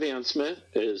 and Davion Smith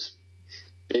is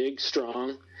big,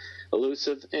 strong,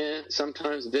 elusive, and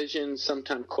sometimes vision,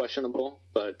 sometimes questionable.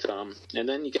 But and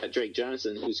then you got Drake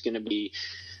Johnson, who's going to be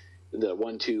the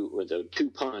 1-2 or the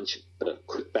 2-punch,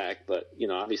 quick back. But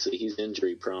obviously he's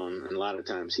injury prone, and a lot of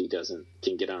times he can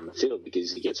get on the field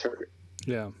because he gets hurt.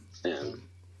 Yeah. And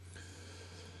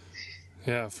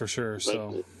yeah, for sure.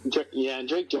 So and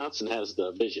Drake Johnson has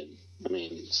the vision. I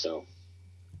mean, so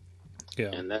yeah,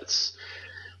 and that's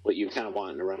what you kind of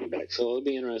want in a running back. So it'll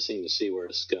be interesting to see where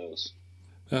this goes.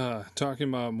 Talking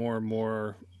about more and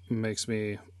more makes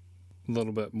me a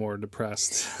little bit more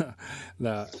depressed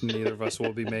that neither of us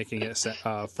will be making it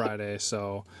Friday.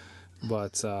 So,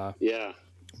 but all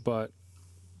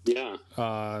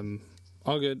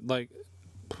good. Like,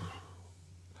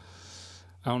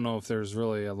 I don't know if there's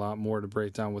really a lot more to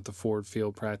break down with the Ford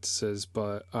Field practices,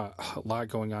 but a lot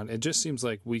going on. It just seems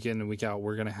like week in and week out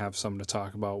we're going to have something to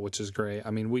talk about, which is great. I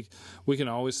mean, we can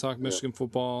always talk Michigan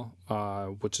football,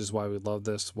 which is why we love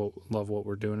this, love what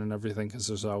we're doing and everything, because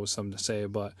there's always something to say.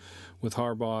 But with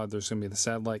Harbaugh, there's going to be the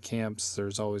satellite camps.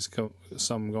 There's always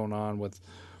something going on with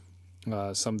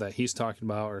some that he's talking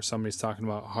about or somebody's talking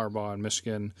about Harbaugh in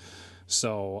Michigan.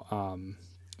 So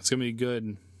it's going to be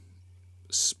good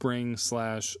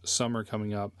spring/summer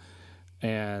coming up,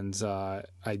 and I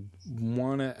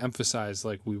want to emphasize,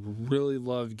 like, we really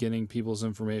love getting people's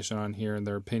information on here and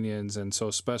their opinions, and so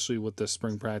especially with this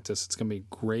spring practice, it's going to be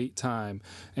a great time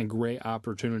and great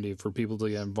opportunity for people to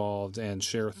get involved and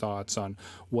share thoughts on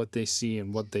what they see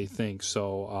and what they think.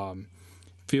 So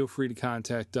feel free to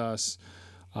contact us.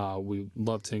 We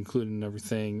love to include in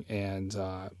everything, and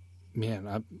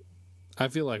I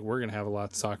feel like we're going to have a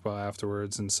lot to talk about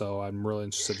afterwards, and so I'm really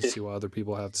interested to see what other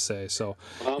people have to say. So,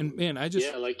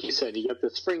 like you said, you got the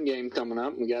spring game coming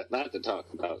up, and we got that to talk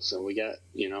about. So we got,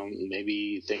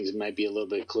 maybe things might be a little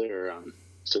bit clearer on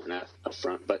certain up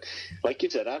front. But like you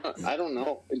said, I don't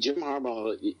know. Jim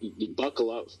Harbaugh, you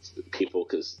buckle up, people,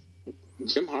 because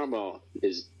Jim Harbaugh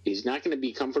he's not going to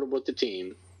be comfortable with the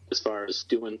team as far as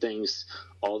doing things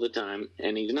all the time,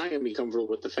 and he's not going to be comfortable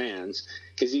with the fans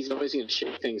because he's always going to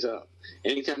shake things up.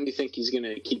 Anytime you think he's going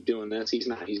to keep doing this, he's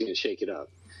not. He's going to shake it up.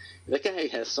 That guy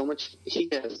has so much. He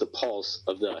has the pulse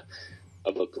of a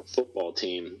football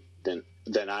team than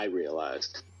I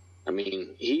realized. I mean,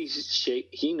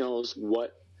 he knows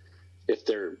what if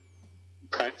they're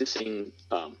practicing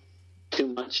too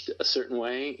much a certain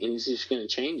way, and he's just going to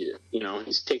change it.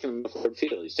 He's taking them to Ford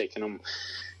Field.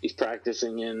 He's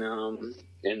practicing in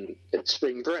at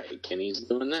spring break, and he's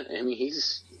doing that. I mean,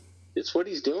 it's what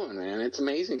he's doing, man. It's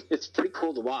amazing. It's pretty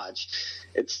cool to watch.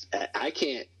 I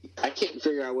can't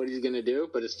figure out what he's going to do,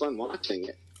 but it's fun watching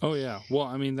it. Oh yeah. Well,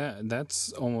 I mean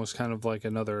that's almost kind of like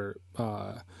another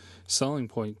selling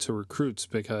point to recruits,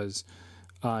 because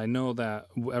I know that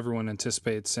everyone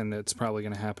anticipates, and it's probably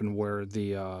going to happen, where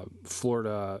the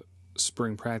Florida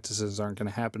spring practices aren't going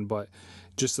to happen, but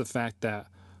just the fact that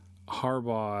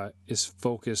Harbaugh is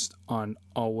focused on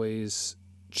always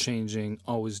changing,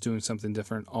 always doing something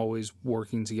different, always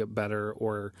working to get better,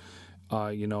 or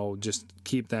just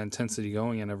keep that intensity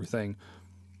going and everything.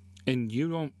 And you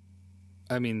don't,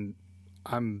 I mean,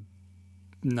 I'm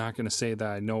not going to say that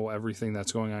I know everything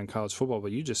that's going on in college football,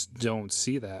 but you just don't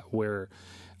see that where,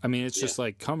 I mean, it's just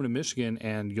like coming to Michigan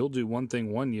and you'll do one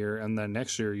thing one year and then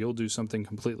next year you'll do something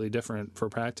completely different for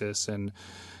practice. And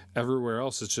everywhere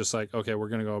else, it's just like, okay, we're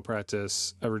going to go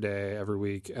practice every day, every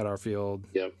week at our field.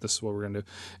 Yep. This is what we're going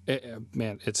to do.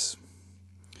 Man,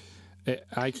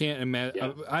 I can't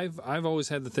imagine. Yeah. I've always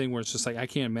had the thing where it's just like I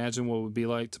can't imagine what it would be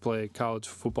like to play college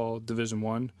football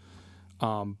Division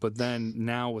I. But then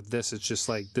now with this, it's just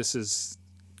like this is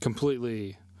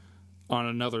completely on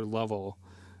another level,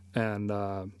 and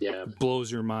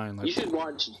blows your mind. Like, you should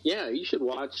watch. Yeah, you should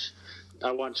watch.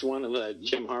 I watched one of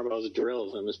Jim Harbaugh's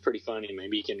drills, and it was pretty funny.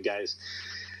 Maybe you can guys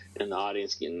in the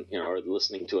audience can, or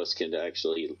listening to us can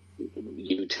actually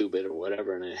YouTube it or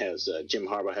whatever. And it has Jim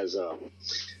Harbaugh has all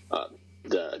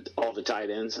the tight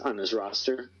ends on his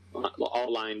roster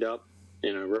all lined up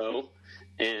in a row,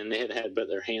 and they had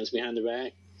their hands behind their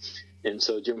back. And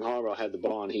so Jim Harbaugh had the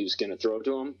ball, and he was going to throw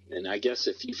to him. And I guess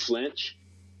if you flinch,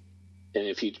 and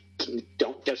if you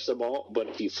don't catch the ball, but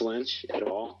if you flinch at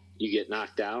all, you get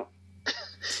knocked out.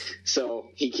 So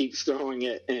he keeps throwing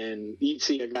it, and you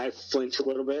see a guy flinch a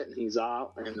little bit, and he's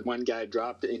out. And one guy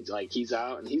dropped it, and he's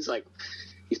out, and he's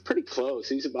pretty close.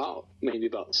 He's maybe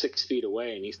about 6 feet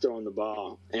away, and he's throwing the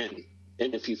ball. And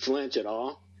if you flinch at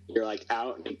all, you're like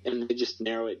out, and they just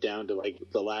narrow it down to like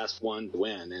the last one to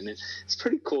win. And it's a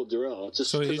pretty cool drill. It's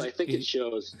just because I think it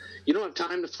shows you don't have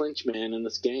time to flinch, man. In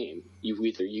this game, you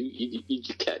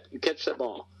catch that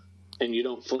ball, and you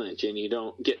don't flinch, and you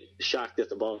don't get shocked that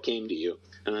the ball came to you.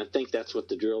 And I think that's what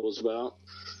the drill was about,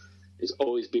 is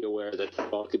always be aware that the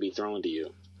ball could be thrown to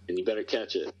you, and you better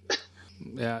catch it.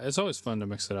 Yeah, it's always fun to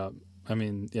mix it up. I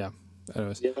mean, yeah.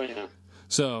 Anyways. Yeah.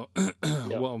 So,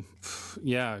 well,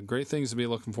 yeah, great things to be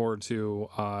looking forward to.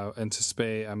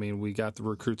 Anticipate, I mean, we got the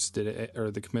recruits today,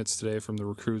 or the commits today from the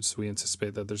recruits. We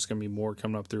anticipate that there's going to be more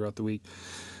coming up throughout the week.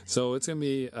 So it's going to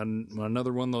be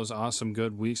another one of those awesome,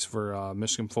 good weeks for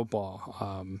Michigan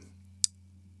football.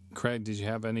 Craig, did you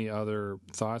have any other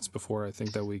thoughts before I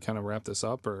think that we kind of wrap this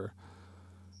up? Or?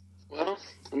 Well,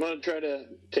 I'm going to try to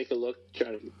take a look, try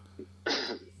to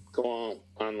go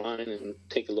online and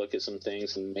take a look at some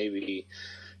things and maybe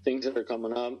things that are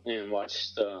coming up and watch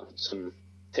some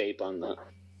tape on the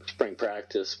spring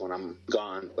practice when I'm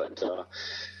gone. But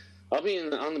I'll be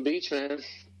on the beach, man.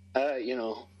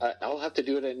 I'll have to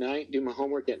do it at night, do my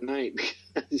homework at night,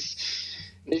 because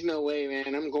there's no way,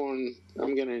 man. I'm going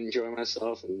to enjoy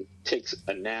myself and take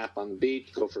a nap on the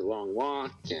beach, go for a long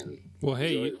walk, and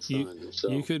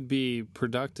you could be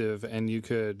productive, and you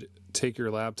could take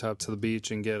your laptop to the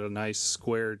beach and get a nice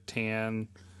square tan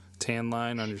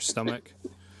line on your stomach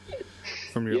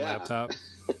from your laptop.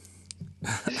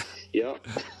 Yep.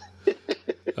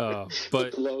 But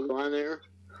put the logo on there.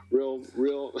 Real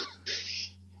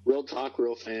talk,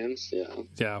 real fans.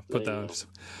 Yeah. Put that.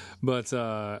 But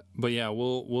yeah,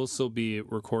 we'll still be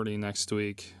recording next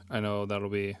week. I know that'll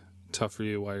be tough for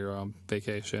you while you're on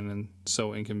vacation and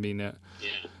so inconvenient. Yeah.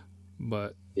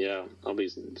 But yeah, I'll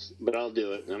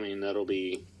do it. I mean, that'll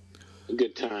be a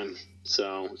good time.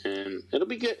 So, and it'll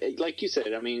be good. Like you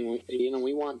said, I mean,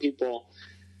 we want people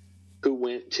who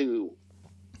went to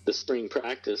the spring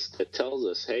practice that tells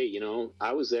us, hey,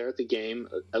 I was there at the game.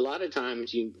 A lot of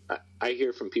times I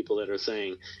hear from people that are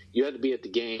saying you had to be at the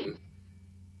game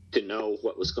to know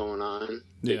what was going on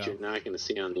that you're not going to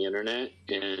see on the internet.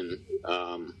 And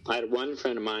I had one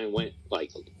friend of mine went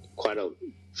like quite a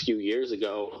few years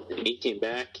ago, and he came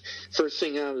back. First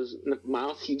thing out of his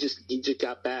mouth, he just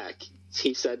got back.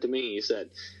 He said to me,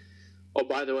 "Oh,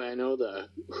 by the way, I know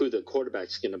who the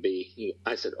quarterback's going to be."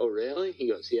 I said, "Oh, really?" He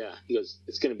goes, "Yeah." He goes,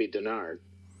 "It's going to be Denard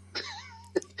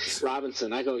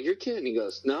Robinson." I go, "You're kidding?" He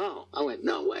goes, "No." I went,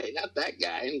 "No way, not that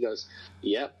guy." And he goes,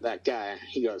 "Yep, that guy."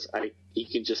 He goes, "You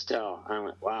can just tell." I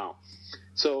went, "Wow."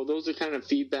 So those are kind of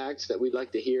feedbacks that we'd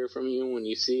like to hear from you when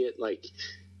you see it. Like,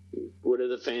 what are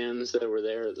the fans that were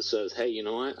there that says, "Hey, you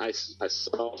know what? I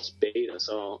saw Spade, I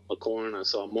saw McCorn, I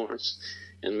saw Morse,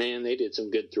 and man, they did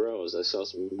some good throws. I saw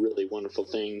some really wonderful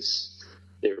things.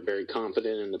 They were very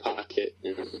confident in the pocket."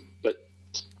 But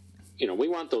we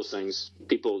want those things.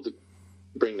 People to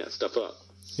bring that stuff up.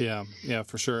 Yeah,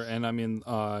 for sure. And I mean,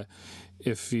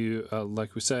 if you,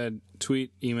 like we said,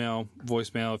 tweet, email,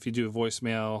 voicemail. If you do a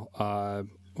voicemail,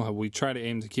 we try to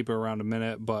aim to keep it around a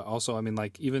minute, but also, I mean,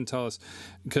 like, even tell us,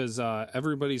 because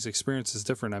everybody's experience is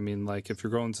different. I mean, like, if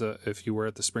you were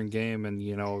at the spring game and,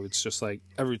 it's just like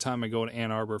every time I go to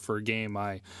Ann Arbor for a game,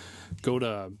 I go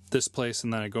to this place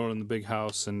and then I go to the big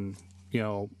house and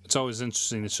it's always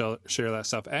interesting to share that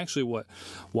stuff. Actually, what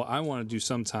I want to do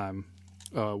sometime,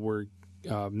 we're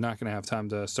not going to have time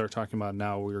to start talking about it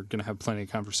now. We're going to have plenty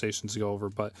of conversations to go over,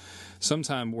 but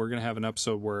sometime we're going to have an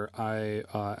episode where I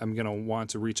am going to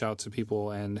want to reach out to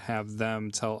people and have them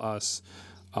tell us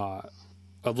a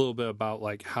little bit about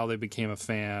like how they became a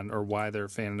fan or why they're a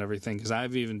fan and everything. Because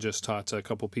I've even just talked to a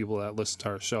couple people that listen to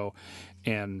our show,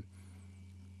 and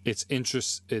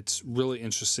it's really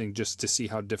interesting just to see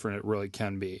how different it really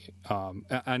can be.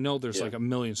 I know there's like a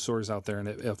million stories out there, and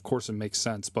of course it makes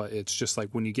sense, but it's just like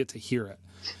when you get to hear it,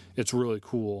 it's really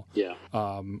cool. Yeah.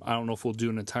 I don't know if we'll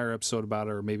do an entire episode about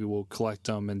it, or maybe we'll collect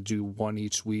them and do one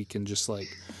each week and just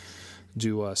like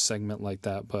do a segment like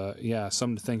that. But yeah,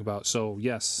 something to think about. So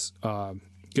yes,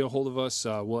 get a hold of us.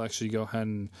 We'll actually go ahead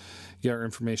and get our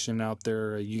information out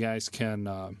there. You guys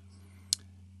can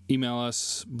email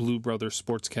us,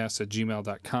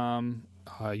 bluebrothersportscast@gmail.com.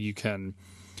 You can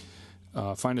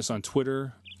find us on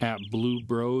Twitter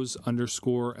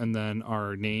 @bluebros_ and then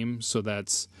our name. So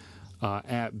that's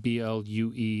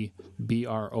 @BLUEBROS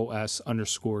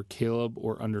 _Caleb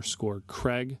or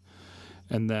 _Craig.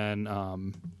 And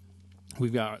then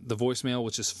we've got the voicemail,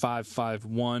 which is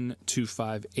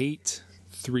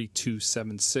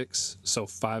 551-258-3276. So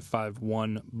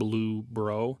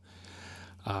 551-BLUE-BRO.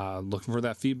 Looking for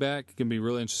that feedback. Gonna be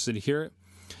really interested to hear it.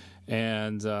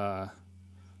 And yeah,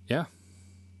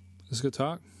 it's a good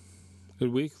talk,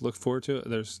 good week. Look forward to it.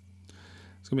 It's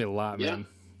gonna be a lot, man.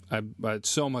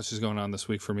 So much is going on this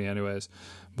week for me, anyways.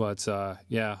 But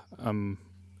yeah, I'm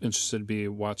interested to be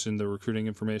watching the recruiting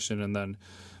information, and then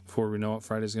before we know it,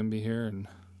 Friday's gonna be here, and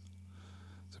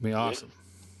it's gonna be awesome.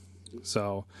 Yeah.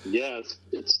 So yeah,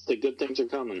 it's the good things are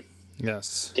coming.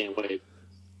 Yes, can't wait.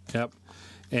 Yep.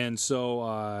 And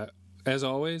so, as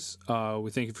always,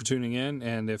 we thank you for tuning in.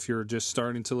 And if you're just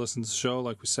starting to listen to the show,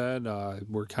 like we said,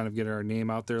 we're kind of getting our name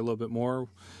out there a little bit more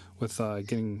with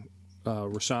getting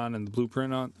Rashawn and the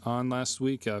Blueprint on last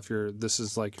week. If this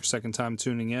is like your second time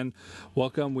tuning in,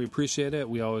 welcome. We appreciate it.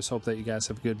 We always hope that you guys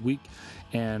have a good week.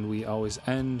 And we always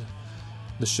end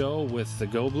the show with the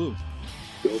Go Blue.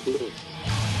 Go Blue.